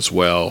rebounding as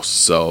well.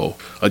 So,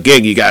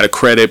 again, you got to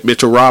credit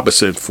Mitchell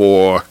Robinson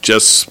for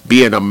just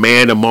being a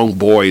man among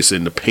boys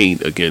in the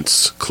paint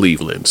against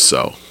Cleveland.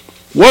 So,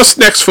 what's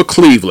next for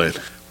Cleveland?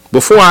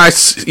 Before I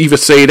even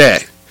say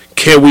that,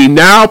 can we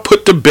now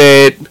put to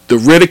bed the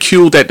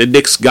ridicule that the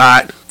Knicks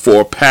got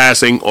for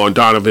passing on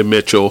Donovan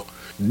Mitchell?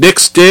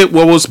 Knicks did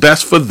what was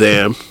best for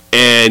them,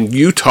 and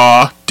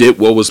Utah did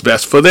what was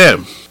best for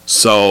them.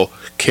 So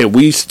can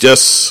we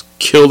just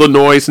kill the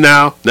noise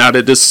now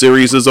that this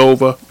series is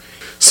over?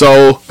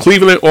 So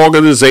Cleveland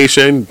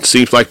organization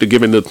seems like they're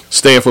giving the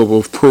stamp of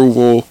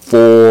approval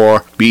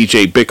for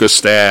BJ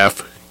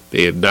Bickerstaff.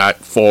 They are not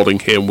faulting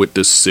him with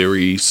this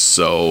series,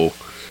 so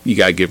you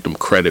got to give them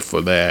credit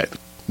for that.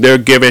 They're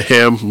giving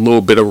him a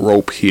little bit of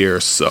rope here,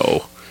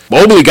 so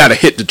Mobley got to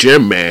hit the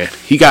gym, man.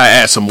 He got to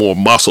add some more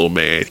muscle,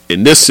 man.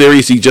 In this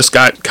series, he just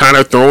got kind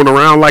of thrown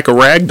around like a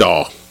rag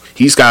doll.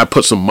 He's got to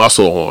put some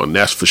muscle on,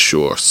 that's for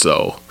sure.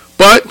 So,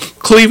 but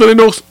Cleveland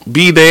will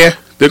be there.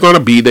 They're going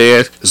to be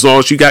there as long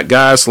as you got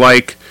guys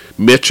like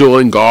Mitchell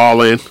and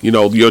Garland. You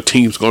know, your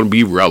team's going to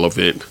be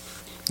relevant.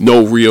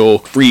 No real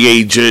free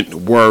agent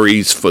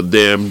worries for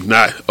them,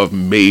 not of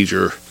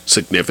major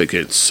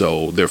significance.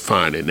 So they're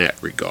fine in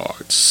that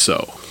regard.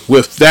 So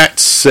with that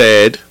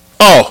said,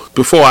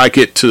 before I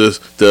get to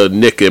the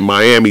Knick and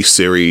Miami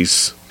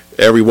series,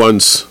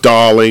 everyone's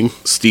darling,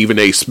 Stephen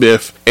A.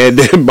 Smith, and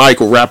then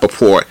Michael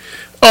Rappaport.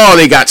 Oh,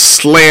 they got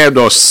slammed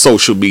on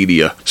social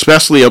media,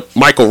 especially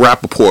Michael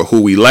Rappaport,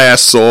 who we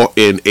last saw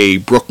in a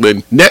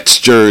Brooklyn Nets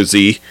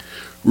jersey,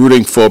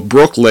 rooting for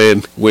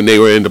Brooklyn when they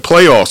were in the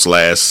playoffs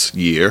last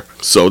year.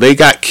 So they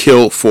got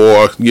killed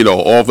for,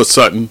 all of a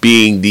sudden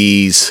being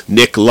these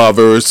Knick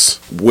lovers,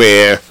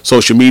 where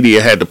social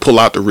media had to pull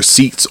out the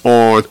receipts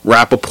on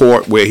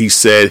Rappaport, where he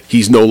said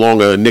he's no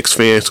longer a Knicks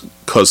fan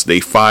because they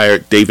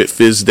fired David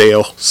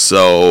Fizdale.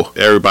 So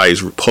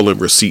everybody's pulling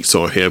receipts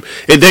on him.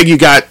 And then you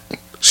got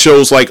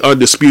shows like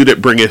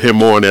Undisputed bringing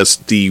him on as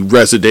the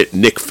resident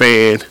Knick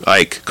fan.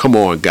 Like, come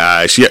on,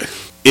 guys. Yeah,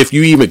 if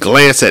you even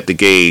glance at the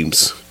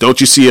games,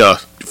 don't you see a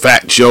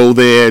Fat Joe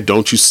there?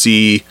 Don't you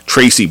see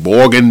Tracy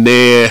Morgan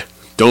there?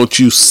 Don't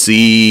you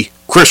see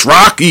Chris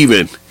Rock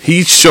even?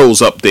 He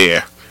shows up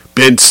there.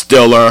 Ben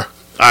Stiller.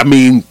 I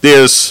mean,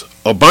 there's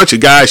a bunch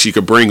of guys you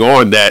could bring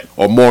on that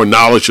are more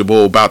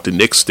knowledgeable about the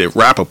Knicks than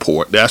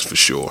Rappaport, that's for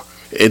sure.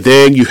 And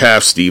then you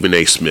have Stephen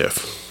A.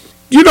 Smith.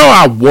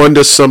 I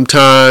wonder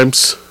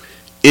sometimes,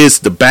 is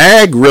the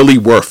bag really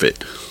worth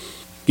it?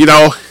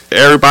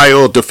 Everybody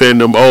will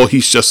defend him. Oh,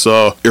 he's just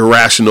a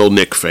irrational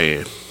Knick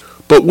fan.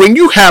 But when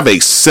you have a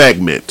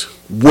segment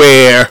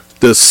where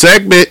the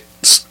segment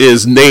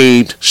is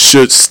named,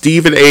 should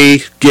Stephen A.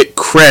 get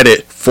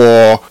credit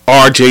for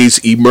RJ's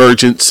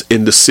emergence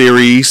in the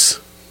series?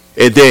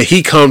 And then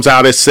he comes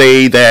out and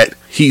say that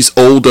he's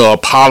owed an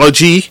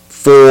apology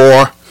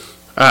for...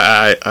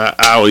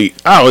 I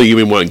don't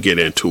even want to get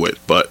into it,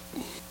 but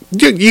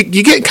you're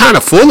getting kind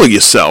of full of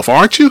yourself,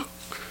 aren't you?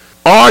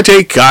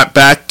 RJ got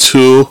back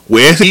to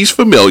where he's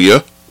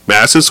familiar,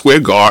 Madison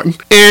Square Garden,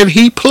 and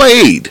he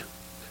played.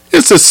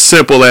 It's as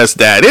simple as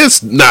that.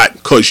 It's not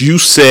because you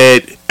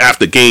said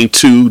after game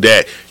 2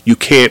 that you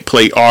can't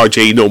play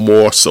RJ no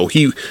more. So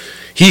he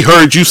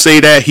heard you say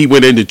that. He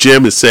went in the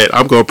gym and said,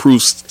 I'm going to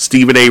prove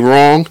Stephen A.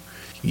 wrong.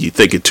 You're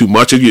thinking too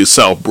much of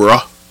yourself,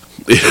 bruh.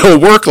 It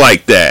don't work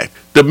like that.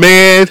 The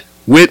man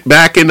went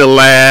back in the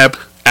lab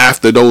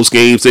after those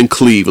games in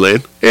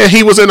Cleveland, and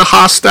he was in a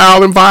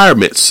hostile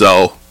environment.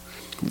 So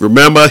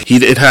remember, he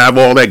didn't have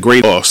all that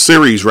great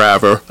series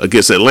rather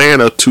against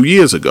Atlanta 2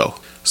 years ago.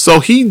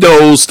 So he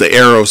knows the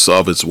errors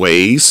of his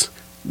ways.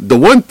 The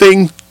one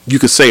thing you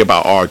could say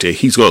about RJ,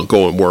 he's going to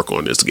go and work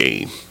on this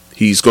game.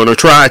 He's going to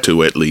try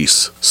to, at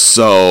least.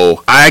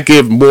 So I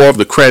give more of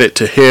the credit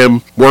to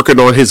him working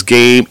on his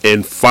game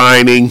and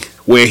finding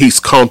where he's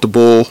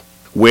comfortable,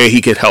 where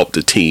he can help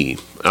the team.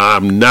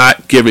 I'm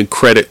not giving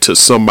credit to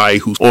somebody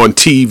who's on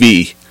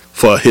TV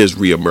for his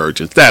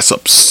reemergence. That's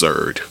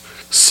absurd.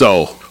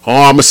 So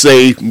all I'm going to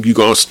say, you're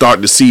going to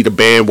start to see the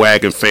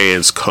bandwagon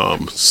fans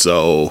come.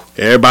 So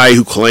everybody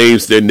who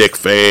claims they're Knicks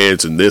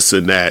fans and this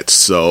and that.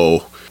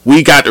 So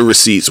we got the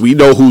receipts. We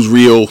know who's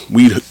real.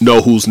 We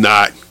know who's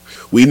not.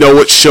 We know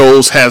what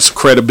shows has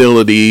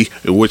credibility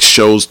and which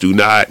shows do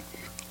not.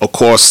 Of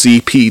course,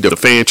 CP, the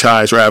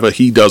franchise rather,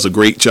 he does a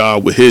great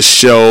job with his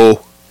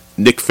show,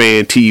 Knick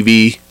Fan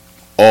TV.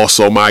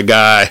 Also my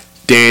guy,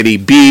 Danny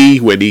B,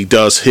 when he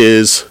does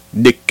his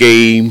Knick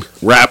game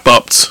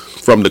wrap-ups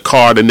from the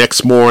car the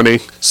next morning.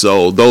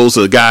 So those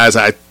are the guys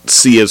I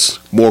see as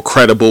more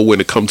credible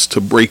when it comes to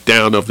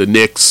breakdown of the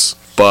Knicks.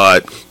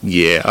 But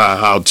yeah,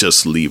 I'll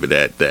just leave it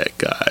at that,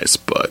 guys.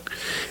 But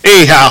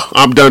anyhow,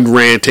 I'm done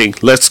ranting.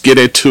 Let's get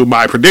into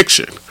my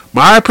prediction.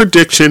 My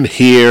prediction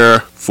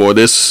here for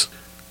this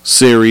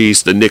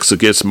series, the Knicks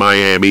against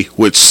Miami,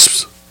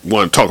 which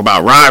want to talk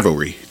about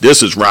rivalry.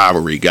 This is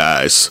rivalry,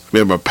 guys.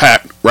 Remember,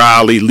 Pat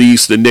Riley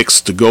leaves the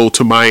Knicks to go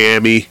to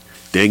Miami.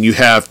 Then you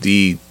have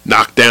the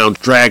knockdown,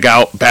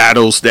 drag-out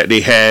battles that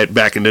they had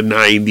back in the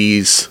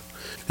 90s.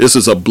 This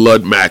is a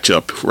blood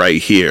matchup right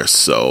here.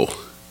 So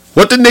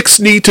what the Knicks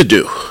need to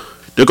do,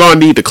 they're going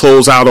to need to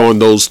close out on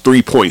those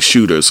three-point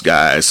shooters,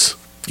 guys.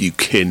 You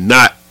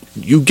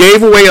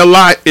gave away a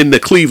lot in the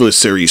Cleveland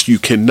series. You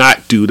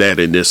cannot do that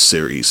in this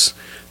series.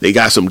 They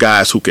got some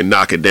guys who can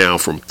knock it down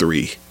from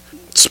three.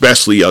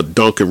 Especially a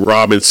Duncan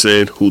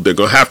Robinson, who they're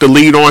going to have to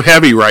lean on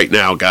heavy right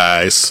now,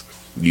 guys.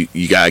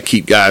 You got to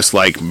keep guys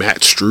like Matt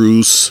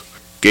Strus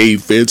Gabe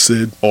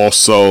Vincent,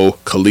 also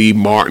Khalid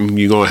Martin.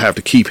 You're going to have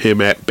to keep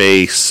him at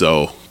bay.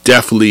 So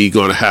definitely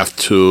going to have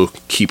to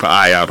keep an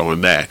eye out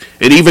on that.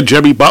 And even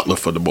Jimmy Butler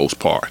for the most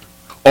part.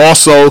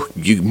 Also,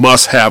 you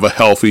must have a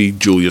healthy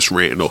Julius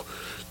Randle.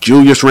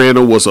 Julius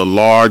Randle was a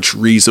large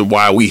reason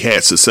why we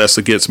had success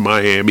against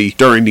Miami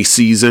during the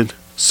season.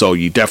 So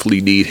you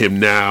definitely need him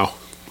now.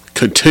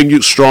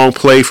 Continued strong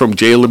play from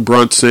Jalen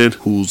Brunson,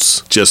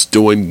 who's just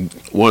doing,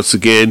 once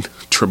again,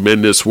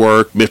 tremendous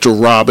work. Mitchell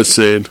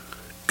Robinson,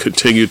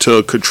 continue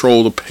to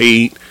control the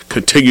paint,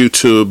 continue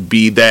to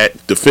be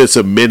that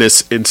defensive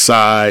menace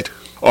inside.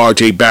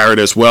 RJ Barrett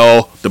as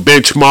well. The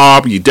bench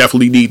mob, you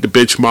definitely need the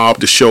bench mob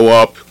to show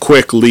up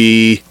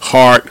quickly.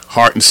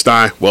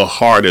 Hartenstein. Well,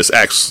 Hart is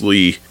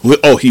actually,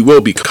 he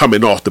will be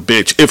coming off the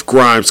bench if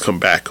Grimes come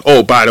back.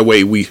 Oh, by the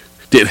way, we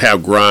didn't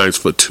have Grimes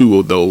for 2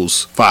 of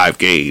those 5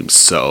 games,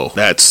 so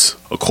that's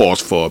a cause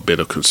for a bit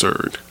of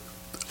concern.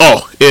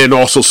 Oh, and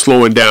also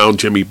slowing down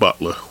Jimmy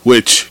Butler,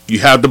 which you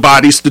have the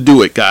bodies to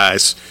do it,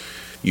 guys.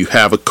 You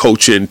have a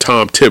coach in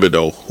Tom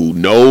Thibodeau who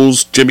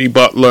knows Jimmy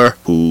Butler,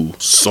 who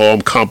saw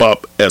him come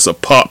up as a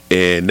pup,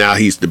 and now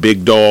he's the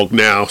big dog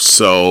now.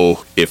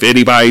 So if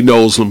anybody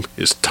knows him,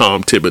 it's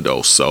Tom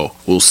Thibodeau. So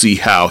we'll see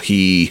how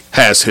he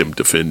has him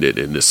defended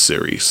in this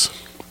series.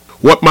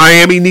 What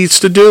Miami needs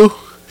to do,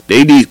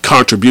 they need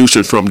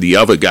contribution from the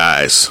other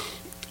guys.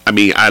 I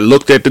mean, I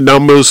looked at the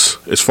numbers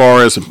as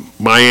far as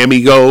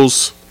Miami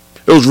goes.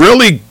 It was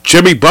really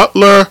Jimmy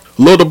Butler, a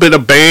little bit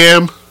of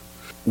Bam,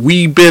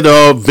 wee bit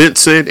of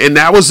Vincent, and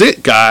that was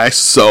it, guys.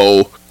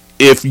 So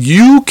if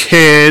you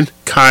can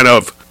kind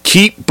of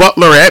keep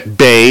Butler at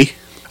bay,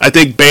 I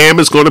think Bam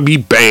is going to be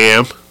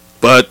Bam,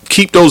 but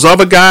keep those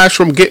other guys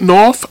from getting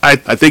off, I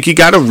think you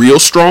got a real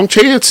strong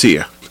chance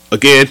here.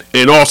 Again,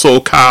 and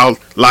also Kyle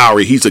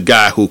Lowry, he's a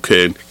guy who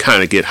can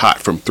kind of get hot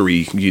from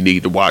 3. You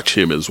need to watch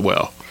him as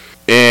well.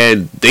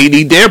 And they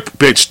need their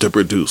bench to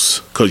produce,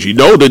 because you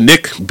know the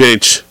Knicks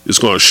bench is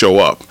going to show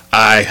up.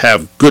 I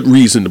have good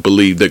reason to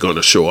believe they're going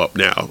to show up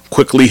now.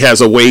 Quickly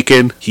has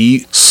awakened.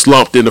 He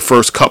slumped in the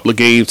first couple of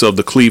games of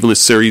the Cleveland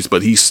series,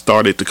 but he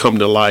started to come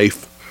to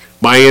life.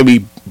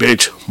 Miami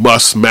bench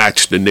must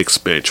match the Knicks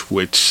bench,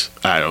 which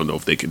I don't know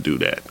if they can do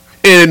that.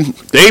 And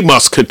they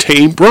must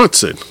contain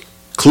Brunson.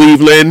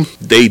 Cleveland,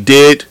 they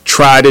did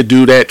try to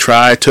do that,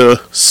 try to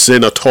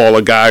send a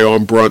taller guy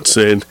on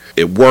Brunson.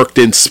 It worked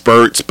in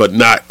spurts, but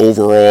not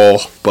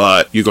overall.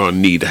 But you're going to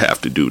need to have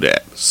to do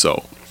that.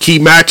 So, key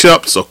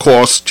matchups, of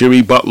course,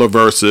 Jimmy Butler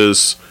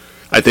versus,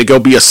 I think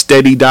it'll be a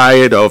steady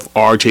diet of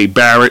RJ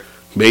Barrett.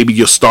 Maybe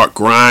you'll start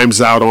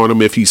Grimes out on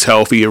him if he's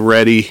healthy and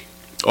ready.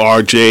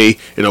 RJ,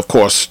 and of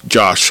course,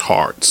 Josh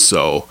Hart.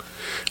 So,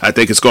 I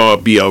think it's going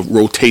to be a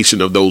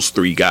rotation of those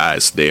 3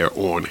 guys there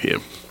on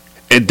him.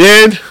 And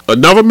then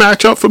another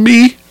matchup for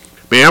me,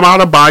 Bam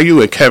Adebayo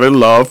and Kevin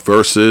Love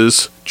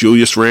versus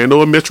Julius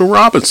Randle and Mitchell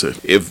Robinson.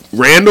 If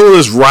Randle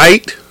is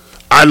right,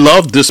 I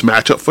love this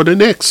matchup for the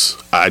Knicks.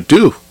 I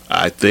do.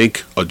 I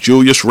think a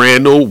Julius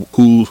Randle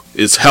who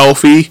is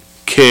healthy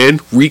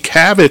can wreak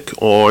havoc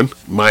on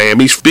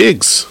Miami's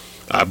bigs.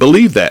 I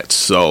believe that.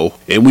 So,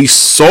 and we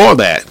saw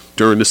that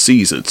during the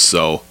season.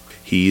 So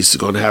he's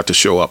going to have to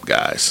show up,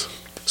 guys.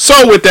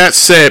 So with that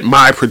said,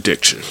 my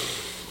prediction.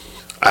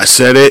 I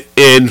said it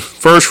in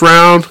first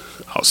round.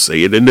 I'll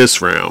say it in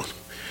this round.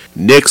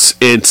 Knicks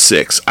in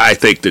 6. I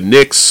think the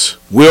Knicks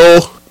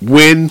will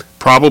win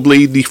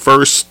probably the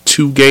first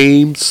 2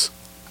 games.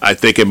 I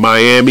think in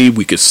Miami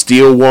we could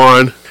steal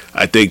one.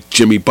 I think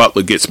Jimmy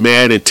Butler gets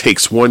mad and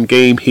takes 1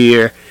 game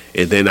here.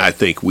 And then I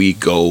think we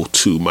go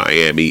to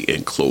Miami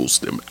and close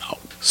them out.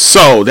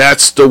 So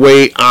that's the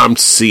way I'm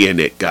seeing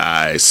it,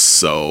 guys.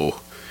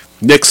 So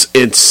Knicks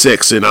in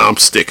 6, and I'm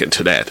sticking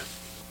to that.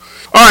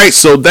 Alright,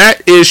 so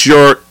that is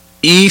your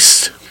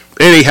East.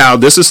 Anyhow,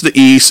 this is the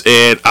East,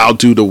 and I'll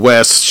do the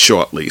West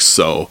shortly.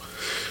 So,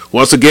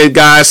 once again,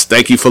 guys,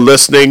 thank you for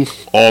listening.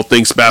 All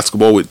Things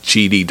Basketball with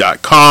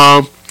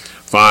GD.com.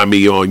 Find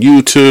me on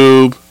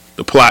YouTube,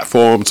 the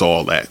platforms,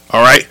 all that.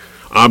 Alright,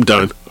 I'm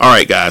done.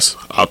 Alright, guys,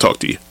 I'll talk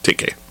to you. Take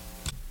care.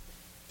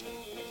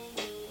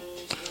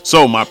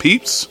 So, my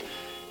peeps,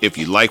 if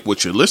you like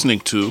what you're listening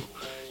to,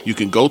 you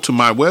can go to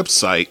my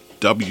website,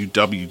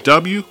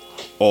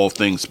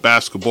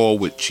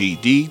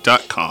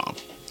 www.allthingsbasketballwithgd.com.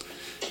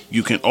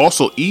 You can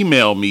also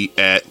email me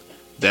at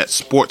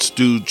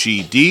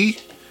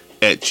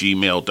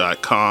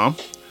thatsportsdudegd@gmail.com.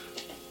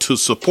 To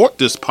support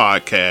this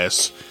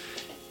podcast,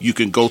 you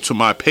can go to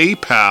my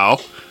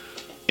PayPal,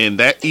 and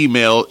that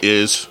email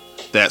is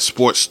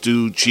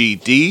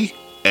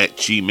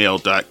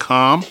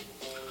thatsportsdudegd@gmail.com.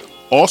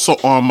 Also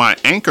on my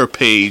Anchor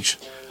page,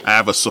 I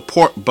have a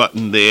support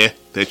button there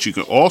that you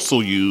can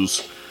also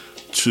use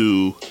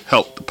to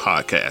help the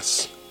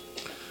podcast.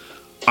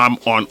 I'm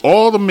on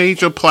all the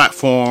major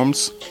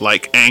platforms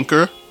like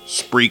Anchor,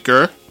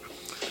 Spreaker,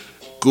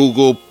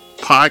 Google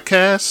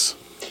Podcasts,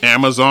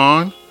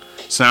 Amazon,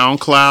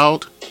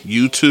 SoundCloud,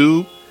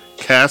 YouTube,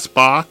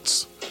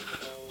 Castbox,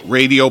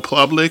 Radio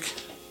Public,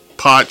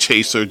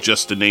 Podchaser,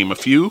 just to name a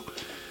few.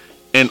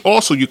 And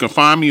also you can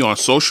find me on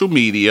social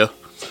media,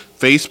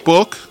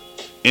 Facebook,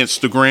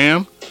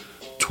 Instagram,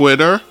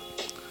 Twitter,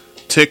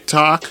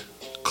 TikTok,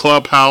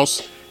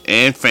 Clubhouse,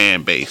 and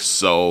Fanbase.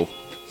 So,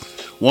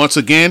 once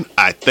again,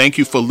 I thank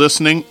you for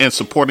listening and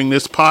supporting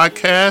this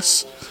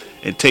podcast.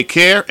 And take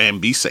care and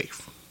be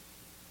safe.